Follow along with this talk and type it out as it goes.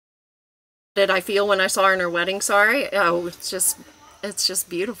Did I feel when I saw her in her wedding sari? Oh, it's just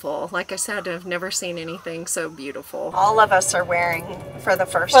beautiful. Like I said, I've never seen anything so beautiful. All of us are wearing for the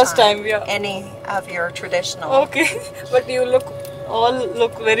first time yeah. any of your traditional. Okay, but you all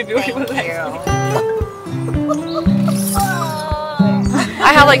look very beautiful. Thank you.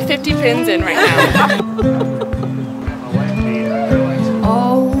 I have like 50 pins in right now.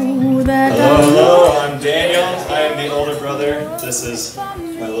 Hello, I'm Daniel. I am the older brother. This is my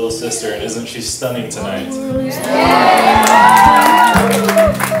little sister, and isn't she stunning tonight?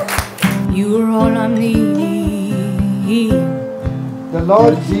 You are all I'm needing. The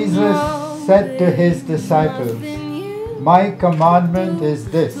Lord Jesus said to his disciples, "My commandment is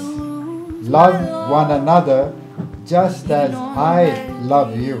this, love one another just as I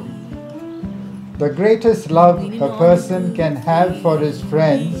love you." The greatest love a person can have for his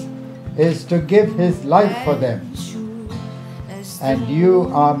friends is to give his life for them. And you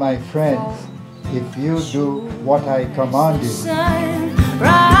are my friends if you do what I command you.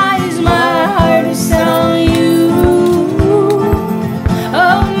 Rise, my heart is set on you.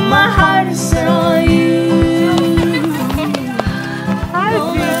 Oh, my heart is set on you. Hi,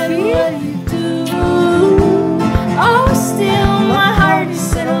 baby. Oh, still my heart is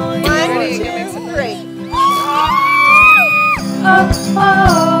set on you.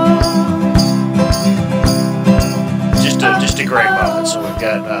 Just a great moment. So we've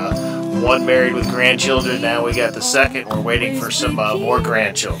got one married with grandchildren. Now we got the second. We're waiting for some more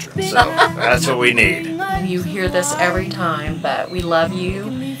grandchildren. So that's what we need. You hear this every time, but we love you,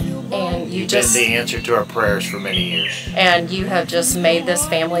 and You've been the answer to our prayers for many years. And you have just made this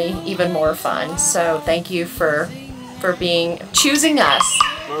family even more fun. So thank you for choosing us.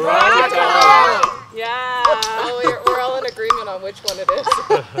 Yeah. We're all in agreement on which one it is.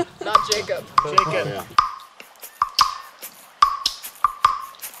 Not Jacob. Jacob. Yeah.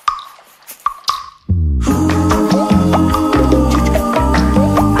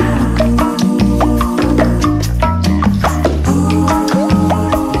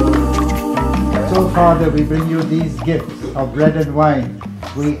 So, Father, we bring you these gifts of bread and wine.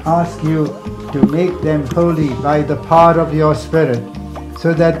 We ask you to make them holy by the power of your Spirit,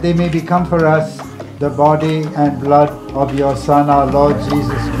 so that they may become for us the body and blood of your Son, our Lord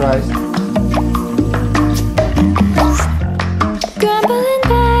Jesus Christ. Grumbling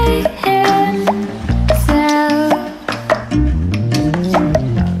by himself.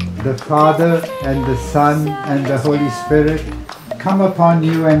 The Father and the Son and the Holy Spirit come upon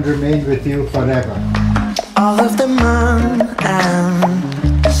you and remain with you forever. All of them unanswered.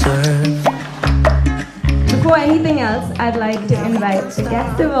 Before anything else, I'd like to invite the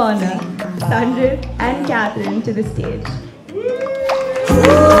guests of honor, Sanjith and Catherine, to the stage.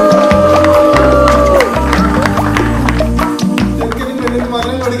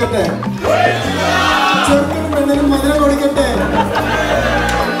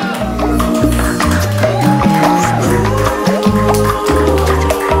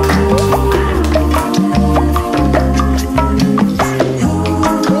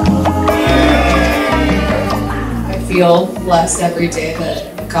 I feel blessed every day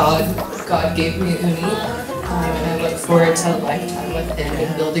that God gave me Uni, and I look forward to a lifetime with him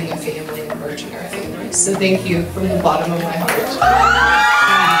and building a family and merging our families. So thank you from the bottom of my heart.